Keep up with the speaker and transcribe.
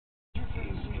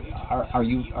are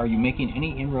you making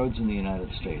any inroads in the United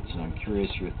States? And I'm curious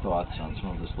your thoughts on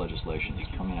some of this legislation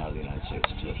that's coming out of the United States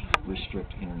to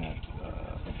restrict internet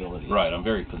ability. Right, I'm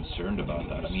very concerned about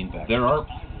that. I mean, there are.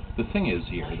 The thing is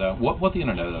here that what the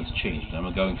internet has changed, and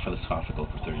I'm going philosophical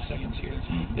for 30 seconds here,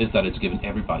 is that it's given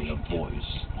everybody a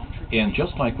voice. And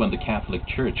just like when the Catholic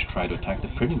Church tried to attack the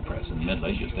printing press in the Middle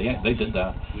Ages, they did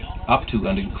that up to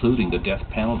and including the death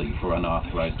penalty for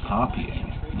unauthorized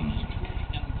copying.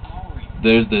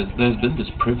 There's been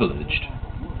this privileged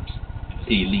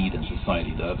elite in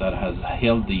society that has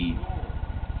held the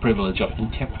privilege of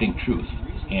interpreting truth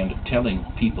and telling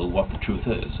people what the truth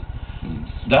is.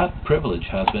 That privilege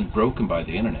has been broken by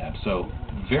the internet, so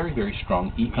very, very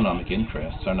strong economic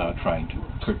interests are now trying to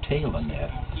curtail the net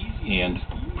and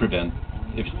prevent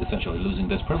essentially losing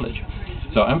this privilege.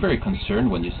 So I'm very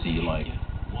concerned when you see like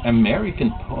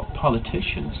American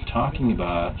politicians talking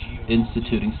about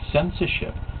instituting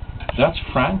censorship. That's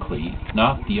frankly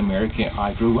not the America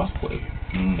I grew up with.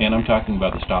 And I'm talking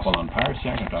about the Stop Online Piracy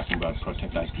Act, I'm talking about the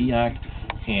Protect IP Act,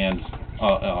 and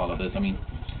all of this. I mean,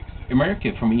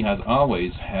 America, for me, has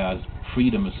always had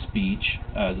freedom of speech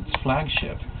as its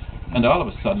flagship, and all of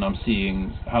a sudden I'm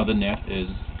seeing how the net is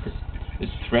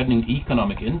threatening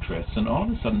economic interests, and all of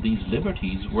a sudden these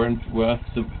liberties weren't worth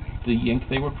the ink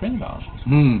they were printed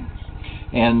on.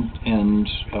 And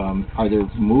are there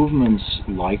movements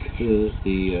like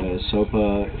the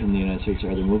SOPA in the United States?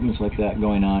 Are there movements like that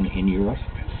going on in Europe?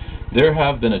 There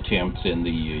have been attempts in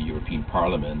the European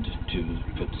Parliament to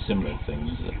put similar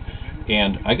things.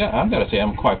 And I've got to say,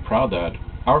 I'm quite proud that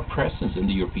our presence in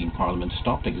the European Parliament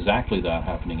stopped exactly that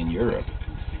happening in Europe.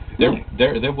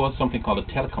 There was something called a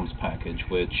telecoms package,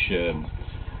 which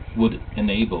would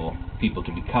enable people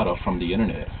to be cut off from the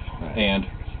internet. Right. And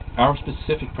our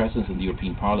specific presence in the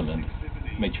European Parliament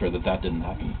made sure that that didn't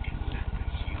happen.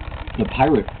 The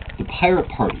pirate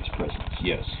party's presence.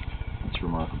 Yes, it's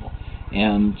remarkable.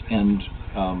 And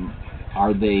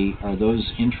are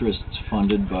those interests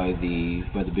funded by the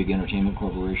big entertainment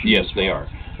corporations? Yes, they are.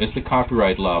 It's the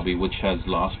copyright lobby, which has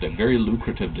lost a very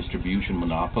lucrative distribution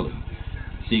monopoly,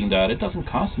 seeing that it doesn't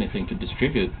cost anything to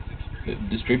distribute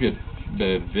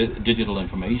the digital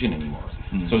information anymore.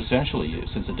 So essentially,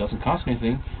 since it doesn't cost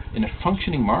anything, in a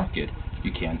functioning market,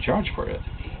 you can't charge for it.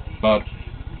 But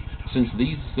since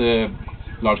these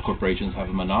large corporations have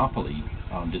a monopoly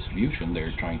on distribution,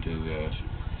 they're trying to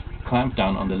clamp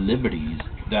down on the liberties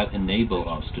that enable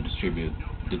us to distribute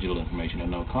digital information at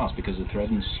no cost, because it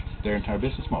threatens their entire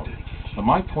business model. But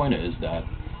my point is that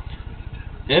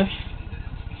if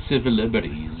civil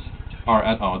liberties are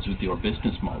at odds with your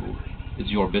business model, it's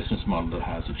your business model that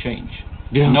has to change.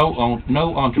 Yeah.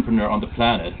 No entrepreneur on the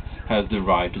planet has the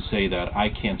right to say that I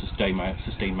can't sustain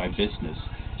my business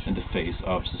in the face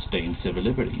of sustained civil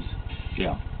liberties.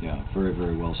 Yeah, very,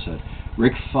 very well said.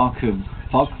 Rick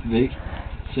Falkvinge,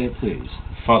 say it please.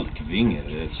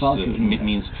 Falkvinge. It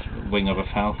means wing of a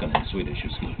falcon in Swedish.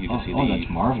 You can see that's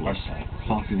marvelous.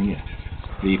 Falkvinge,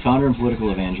 the founder and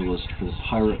political evangelist for the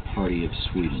Pirate Party of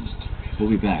Sweden. We'll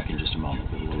be back in just a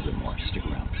moment with a little bit more. Stick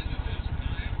around.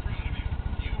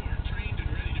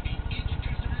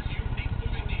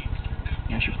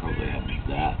 I should probably have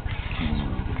that camera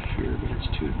over here, but it's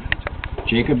too...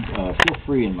 Jacob, feel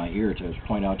free in my ear to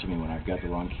point out to me when I've got the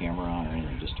wrong camera on or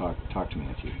anything. Just talk to me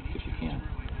if you can.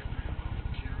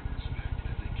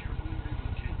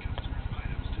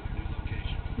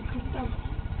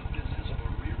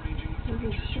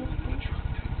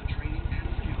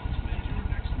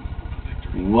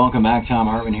 Welcome back, Thom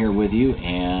Hartmann here with you,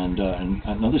 and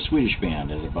another Swedish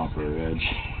band as a bumper.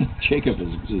 Jacob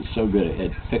is so good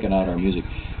at picking out our music.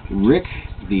 Rick,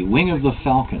 the Wing of the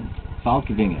Falcon,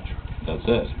 Falkvinge. That's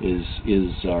it.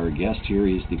 Is our guest here.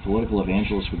 He's the political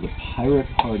evangelist with the Pirate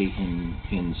Party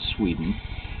in Sweden,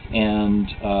 and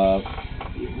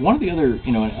one of the other,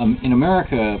 in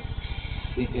America,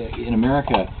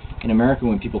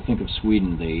 when people think of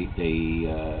Sweden,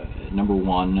 they number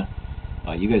one,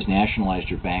 you guys nationalized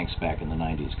your banks back in the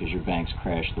 90s because your banks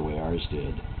crashed the way ours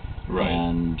did. Right.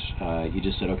 And you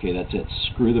just said, okay, that's it.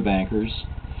 Screw the bankers.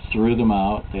 Threw them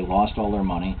out. They lost all their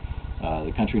money.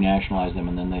 The country nationalized them,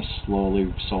 and then they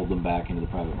slowly sold them back into the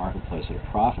private marketplace at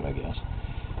a profit, I guess.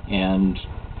 And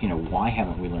why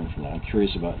haven't we learned from that? I'm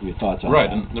curious about your thoughts on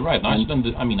that. Right. Iceland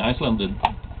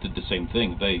did the same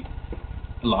thing. They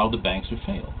allowed the banks to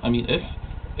fail. I mean,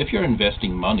 if you're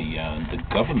investing money and the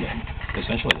government,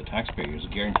 essentially the taxpayers,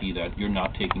 guarantee that you're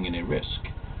not taking any risk,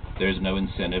 there's no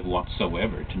incentive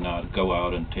whatsoever to not go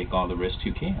out and take all the risks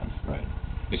you can. Right.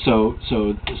 So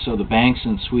the banks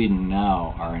in Sweden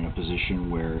now are in a position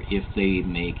where if they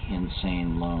make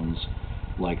insane loans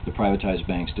like the privatized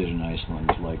banks did in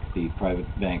Iceland, like the private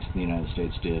banks in the United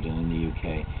States did and in the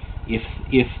UK,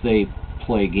 if they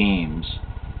play games,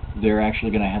 they're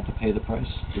actually going to have to pay the price,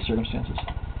 the circumstances?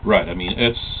 Right. I mean,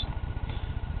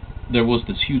 there was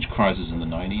this huge crisis in the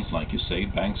 90s, like you say.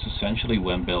 Banks essentially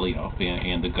went belly up,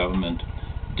 and the government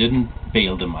didn't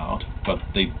bail them out, but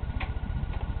they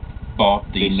bought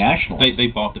They nationalized. They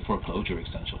bought the foreclosure,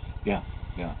 essentially. Yeah,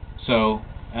 yeah. So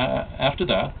after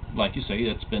that, like you say,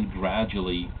 it's been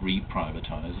gradually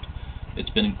re-privatized. It's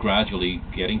been gradually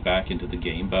getting back into the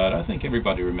game, but I think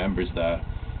everybody remembers that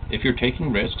if you're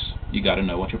taking risks, you got to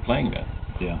know what you're playing with.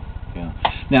 Yeah, yeah.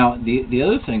 Now, the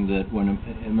other thing that when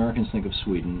Americans think of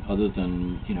Sweden, other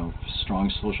than strong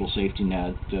social safety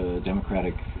net,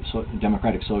 democratic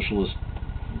socialist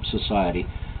society,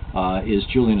 is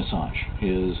Julian Assange.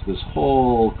 Is this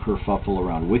whole kerfuffle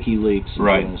around WikiLeaks and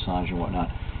Right. Julian Assange and whatnot.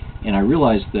 And I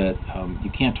realize that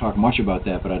you can't talk much about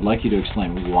that, but I'd like you to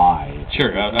explain why.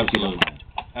 Sure, absolutely.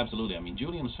 Absolutely. I mean,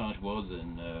 Julian Assange was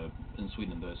in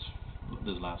Sweden this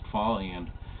last fall, and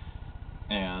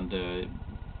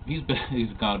he's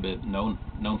got a bit known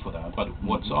for that. But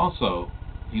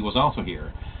he was also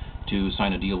here to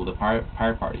sign a deal with the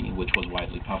Pirate Party, which was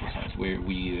widely publicized, where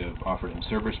we offered him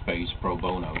server space pro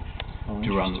bono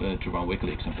to run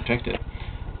WikiLeaks and protect it.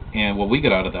 And what we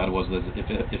got out of that was that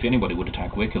if anybody would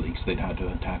attack WikiLeaks, they'd have to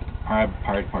attack the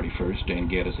Pirate Party first and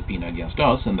get a subpoena against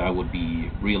us, and that would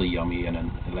be really yummy in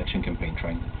an election campaign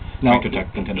trying to attack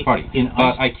the contender party.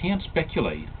 But I can't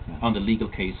speculate on the legal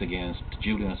case against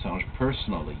Julian Assange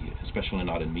personally, especially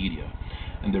not in media.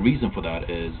 And the reason for that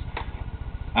is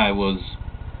I was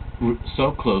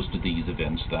so close to these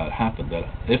events that happened that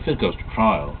if it goes to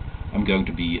trial, I'm going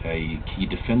to be a key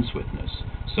defense witness.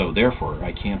 So therefore,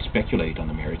 I can't speculate on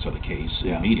the merits of the case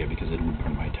in media because it would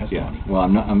burn my testimony. Yeah. Well,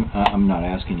 I'm not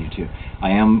asking you to.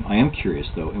 I am curious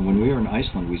though. And when we were in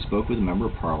Iceland, we spoke with a member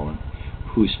of parliament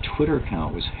whose Twitter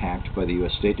account was hacked by the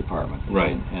U.S. State Department.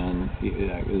 Right. And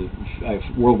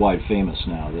worldwide famous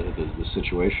now, the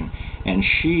situation. And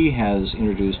she has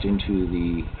introduced into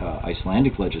the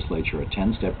Icelandic legislature a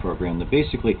 10-step program that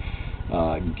basically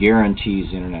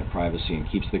guarantees internet privacy and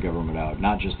keeps the government out,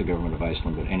 not just the government of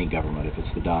Iceland, but any government if it's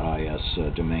the .is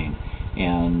domain.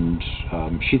 And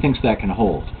she thinks that can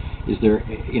hold. Is there,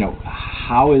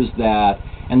 how is that?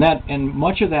 And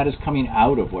much of that is coming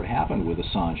out of what happened with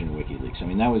Assange and WikiLeaks. I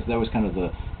mean, that was kind of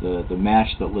the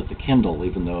match that lit the Kindle,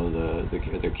 even though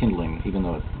their kindling, even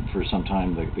though for some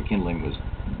time the kindling was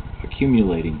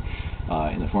accumulating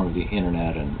in the form of the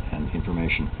internet and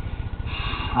information.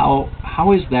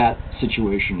 How is that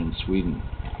situation in Sweden?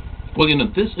 Well,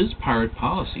 this is pirate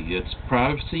policy. It's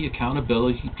privacy,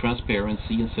 accountability,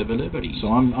 transparency, and civil liberties. So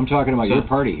I'm talking about your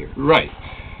party here. Right.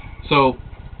 So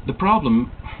the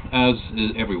problem, as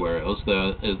is everywhere else,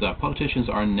 is that politicians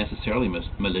aren't necessarily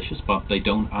malicious, but they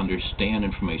don't understand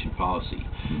information policy.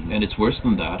 Mm-hmm. And it's worse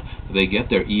than that. They get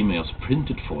their emails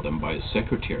printed for them by a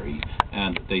secretary,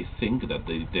 and they think that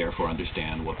they therefore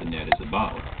understand what the net is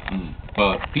about. Mm.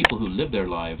 But people who live their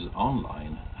lives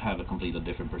online have a completely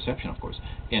different perception, of course.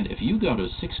 And if you go to a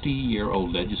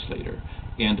 60-year-old legislator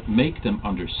and make them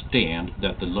understand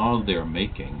that the law they're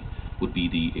making would be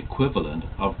the equivalent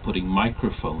of putting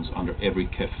microphones under every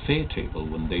cafe table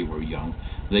when they were young,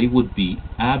 they would be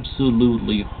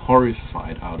absolutely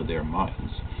horrified out of their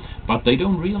minds. But they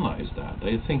don't realize that.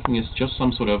 They're thinking it's just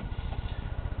some sort of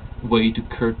way to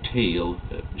curtail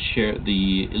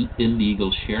the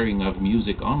illegal sharing of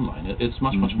music online. It's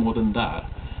much, much more than that.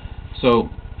 So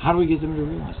how do we get them to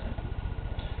realize that?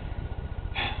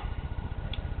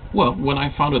 Well, when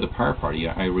I founded the Pirate Party,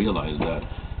 I realized that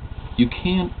you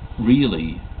can't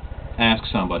really ask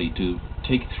somebody to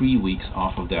take 3 weeks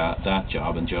off of that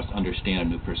job and just understand a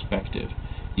new perspective.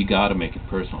 You got to make it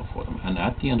personal for them. And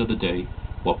at the end of the day,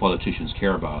 what politicians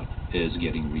care about is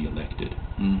getting reelected.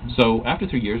 Mm-hmm. So after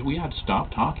 3 years, we had to stop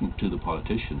talking to the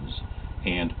politicians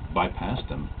and bypass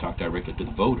them, talk directly to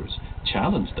the voters,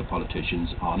 challenge the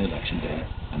politicians on election day,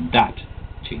 and that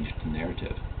changed the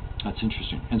narrative. That's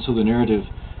interesting. And so the narrative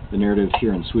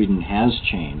here in Sweden has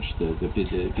changed. The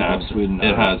people in Sweden.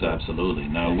 It has, absolutely.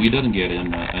 Now, we didn't get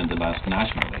in the last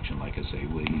national election, like I say.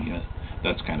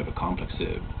 That's kind of a complex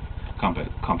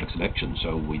election,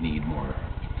 so we need more.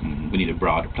 We need a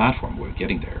broader platform. We're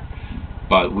getting there.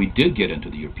 But we did get into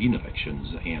the European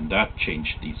elections, and that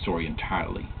changed the story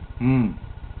entirely.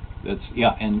 That's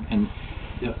and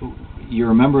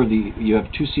you're a member of you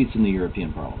have 2 seats in the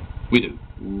European Parliament. We do.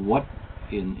 What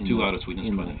in 2 out of Sweden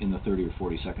in the 30 or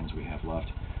 40 seconds we have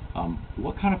left?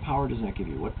 What kind of power does that give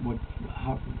you?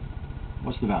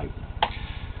 What's the value of that?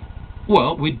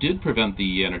 Well, we did prevent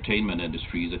the entertainment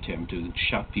industry's attempt to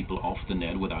shut people off the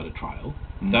net without a trial.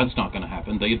 That's not going to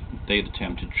happen. They'd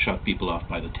attempt to shut people off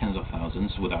by the tens of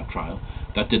thousands without trial.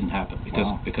 That didn't happen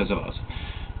because of us.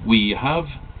 We have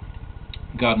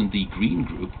gotten the Green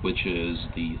Group, which is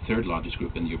the third largest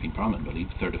group in the European Parliament, I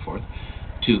believe, third or fourth,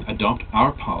 to adopt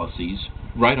our policies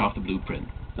right off the blueprint.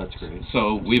 That's great.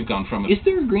 So we've gone from... Is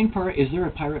there a Green Party? Is there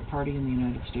a pirate party in the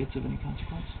United States of any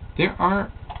consequence? There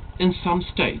are, in some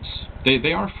states.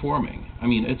 They are forming. I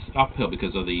mean, it's uphill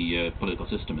because of the political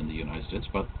system in the United States,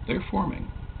 but they're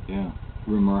forming. Yeah,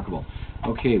 remarkable.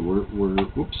 Okay, we're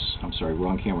whoops, I'm sorry,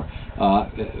 wrong camera.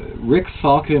 Rick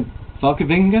Falkvinge,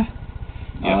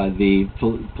 the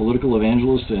political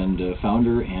evangelist and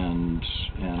founder and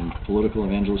political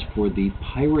evangelist for the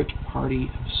Pirate Party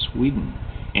of Sweden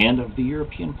and of the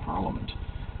European Parliament.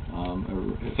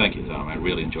 Thank you, Thom. I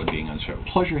really enjoyed being on the show.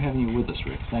 Pleasure having you with us,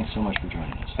 Rick. Thanks so much for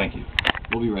joining us. Thank you.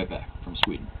 We'll be right back from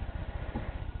Sweden.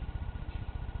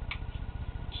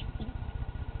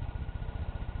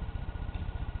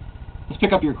 Let's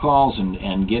pick up your calls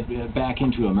and get back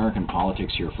into American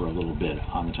politics here for a little bit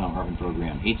on the Thom Hartmann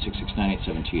program.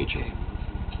 866-987-THA.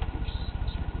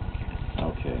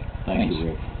 Okay. Thanks. You,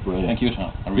 Rick. Brilliant. Thank you,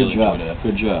 Thom. I really enjoyed it.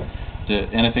 Good job.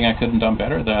 Anything I couldn't done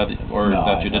better, that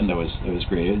you didn't? That was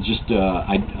great. It's just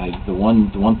the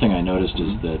one thing I noticed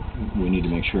is that we need to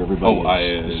make sure everybody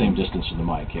is the same distance to the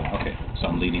mic. Yeah. Okay. So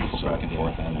I'm leaning back and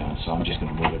forth. So I'm just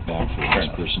going to move it back for this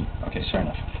person. Okay. Fair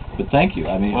enough. But thank you.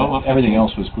 I mean, everything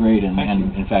else was great, and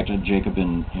in fact, Jacob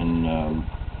in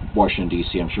Washington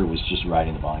D.C. I'm sure was just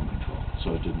riding the volume control,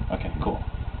 so it didn't. Okay. Cool.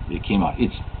 It came out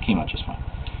just fine,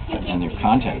 and their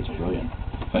content is brilliant.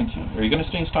 Thank you. Are you going to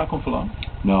stay in Stockholm for long?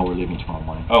 No, we're leaving tomorrow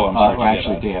morning. Oh, I'm sorry.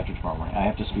 Actually, day after tomorrow morning. I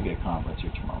have to speak at a conference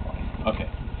here tomorrow morning. Okay.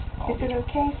 Is it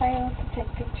okay if I also take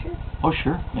pictures? Oh,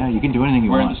 sure. Yeah, you can do anything you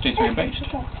want. want. Where in the States are you based?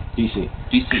 D.C.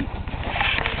 D.C.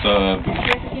 So... Did you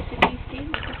ever get to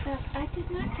D.C.? I did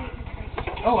not take the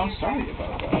card. Oh, I'm sorry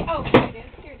about that. Oh,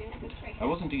 here it is. It's right here. I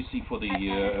was in D.C. for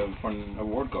an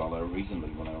award gala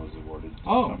recently when I was awarded.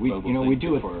 Oh, we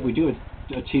do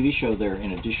a TV show there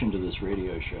in addition to this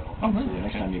radio show. Oh, really? So the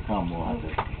next time you come, we'll have to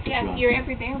get you on. You're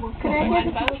every day. Could I get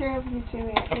a picture of you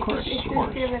two? Of course. Is this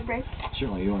still a break?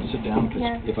 Certainly. You want to sit down?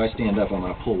 Because if I stand up, I'm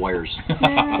going to pull wires.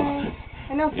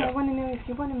 I know, so I want to know if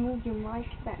you want to move your mic,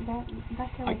 that's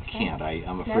I can't.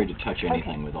 I'm afraid to touch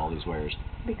anything with all these wires.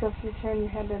 Because you turn your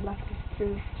head like this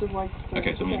to towards the...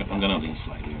 Okay, so I'm going to lean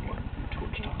slightly more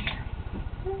towards Thom here.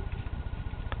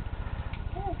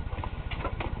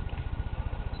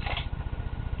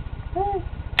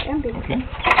 Okay.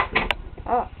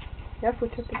 Ja, jag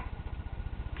fortsätter.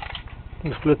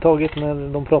 Du skulle tagit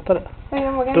när de pratade.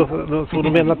 Då såg de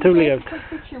mer naturliga ut.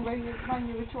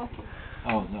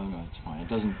 Oh, no, it's fine. It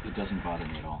doesn't bother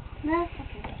me at all. No,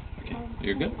 okay. Okay,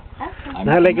 you're good?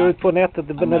 Det här lägger ut på nätet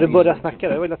när du börjar snacka.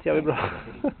 Det var ju jävligt bra.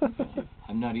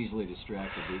 I'm not easily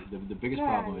distracted. The biggest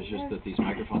problem is just that these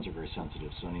microphones are very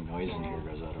sensitive, so any noise in here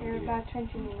goes out over the They're about 20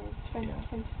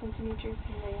 centimeters,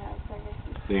 and they have...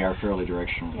 They are fairly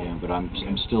directional, yeah, but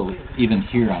I'm still, even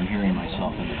here, I'm hearing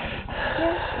myself in the microphone.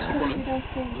 Yeah, because you don't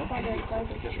think about it,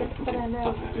 but I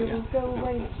know you will go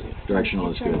away.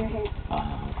 Directional is good. Okay.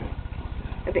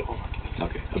 A bit.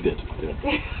 Okay, a bit.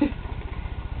 Good.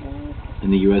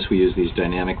 In the U.S., we use these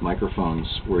dynamic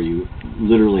microphones where you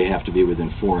literally have to be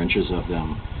within 4 inches of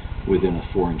them within a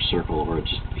 4-inch circle, or it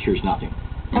just hears nothing.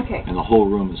 Okay. And the whole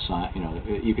room is silent. You know,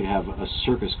 you could have a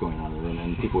circus going on in the room,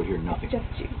 and people would hear nothing. Just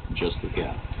you. Just the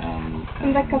cat.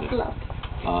 And that costs a lot.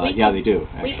 Yeah, they do.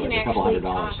 We Actually, can a couple actually $100.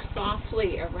 talk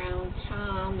softly around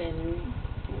Thom and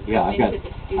yeah, come into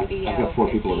the studio. I've got 4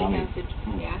 people around me.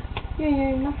 Yeah. Yeah,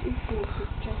 you're not easily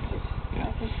distracted. Yeah. I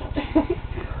think so.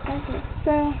 Okay.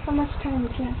 So, how much time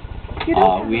is left? You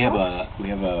We have a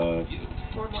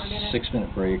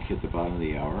 6-minute break at the bottom of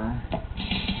the hour.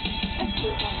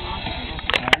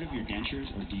 Tired of your dentures,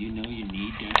 or do you know you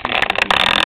need dentures?